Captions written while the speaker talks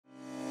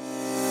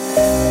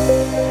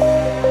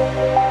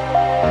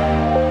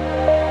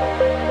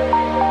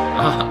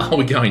Are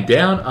we going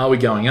down? Are we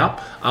going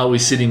up? Are we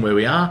sitting where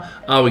we are?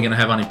 Are we going to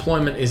have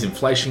unemployment? Is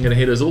inflation going to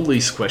hit us? All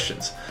these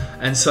questions.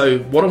 And so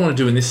what I want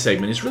to do in this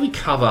segment is really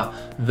cover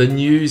the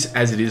news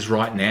as it is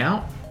right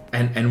now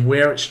and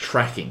where it's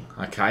tracking,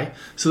 okay?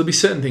 So there'll be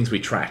certain things we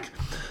track.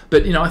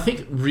 But, I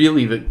think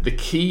really the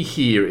key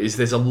here is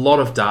there's a lot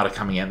of data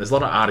coming out. There's a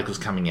lot of articles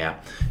coming out.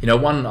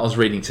 One I was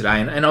reading today,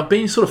 and I've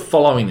been sort of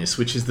following this,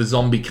 which is the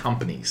zombie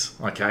companies,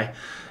 okay?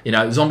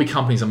 Zombie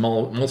companies are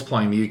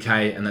multiplying in the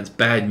UK, and that's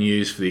bad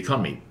news for the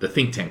economy, the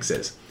think tank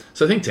says.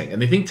 So the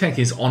think tank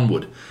is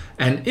Onward.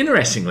 And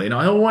interestingly, and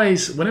I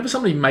always, whenever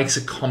somebody makes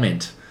a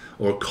comment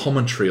or a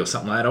commentary or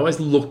something like that, I always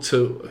look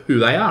to who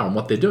they are and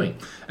what they're doing.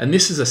 And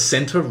this is a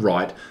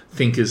centre-right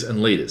thinkers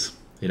and leaders.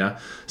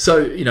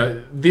 So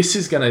this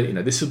is going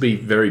to, this will be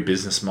very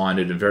business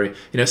minded and very,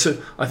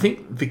 so I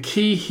think the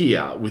key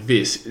here with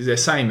this is they're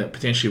saying that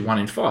potentially 1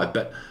 in 5,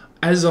 but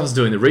as I was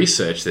doing the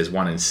research, there's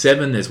 1 in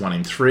 7, there's 1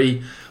 in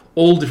 3,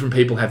 all different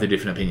people have their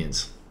different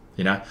opinions,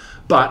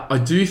 but I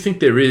do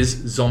think there is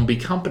zombie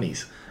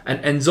companies.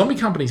 And zombie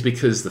companies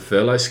because the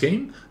furlough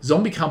scheme,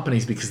 zombie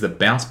companies because the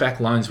bounce back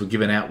loans were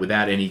given out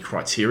without any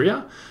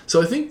criteria.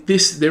 So I think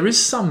there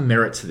is some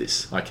merit to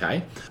this,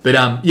 okay? But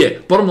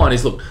bottom line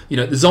is, look,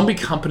 the zombie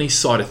company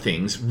side of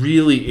things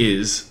really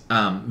is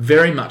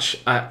very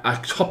much a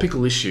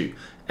topical issue.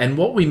 And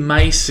what we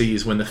may see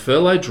is when the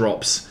furlough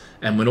drops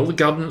and when all the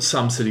government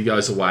subsidy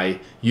goes away,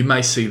 you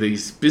may see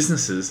these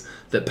businesses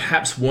that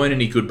perhaps weren't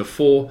any good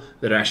before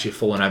that are actually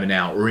falling over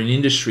now, or in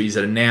industries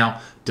that are now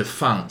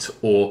defunct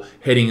or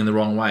heading in the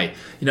wrong way.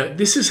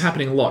 This is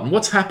happening a lot. And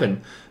what's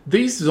happened,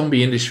 these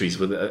zombie industries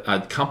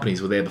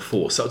companies were there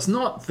before. So it's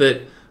not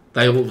that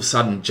they all of a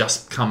sudden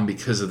just come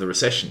because of the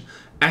recession.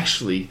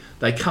 Actually,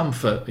 they come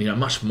for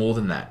much more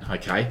than that,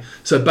 okay?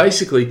 So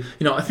basically,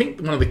 I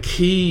think one of the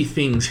key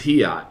things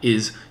here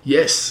is,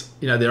 yes,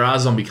 there are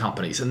zombie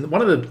companies. And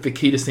one of the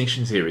key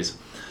distinctions here is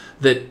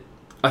that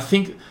I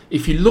think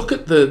if you look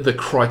at the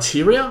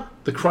criteria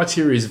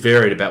is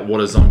varied about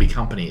what a zombie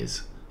company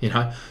is.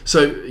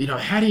 So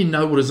how do you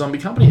know what a zombie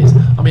company is?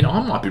 I mean,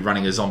 I might be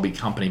running a zombie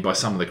company by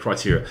some of the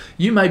criteria.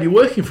 You may be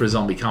working for a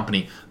zombie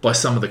company by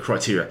some of the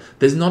criteria.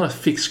 There's not a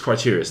fixed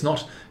criteria. It's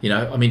not, you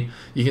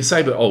can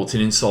say, but it's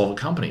an insolvent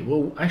company.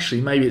 Well, actually,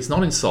 maybe it's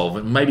not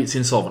insolvent. Maybe it's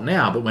insolvent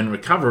now, but when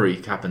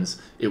recovery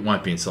happens, it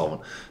won't be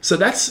insolvent. So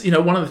that's,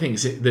 one of the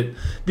things that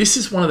this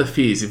is one of the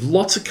fears. If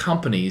lots of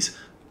companies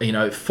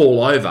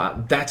fall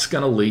over, that's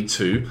going to lead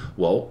to,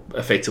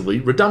 effectively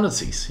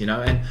redundancies,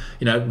 and,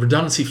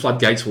 redundancy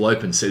floodgates will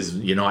open, says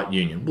Unite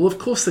Union. Well, of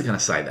course they're going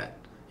to say that,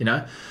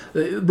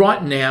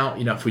 Right now,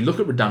 if we look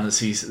at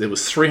redundancies, there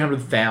was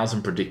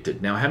 300,000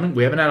 predicted. Now,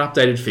 we haven't had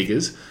updated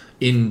figures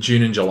in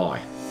June and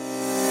July.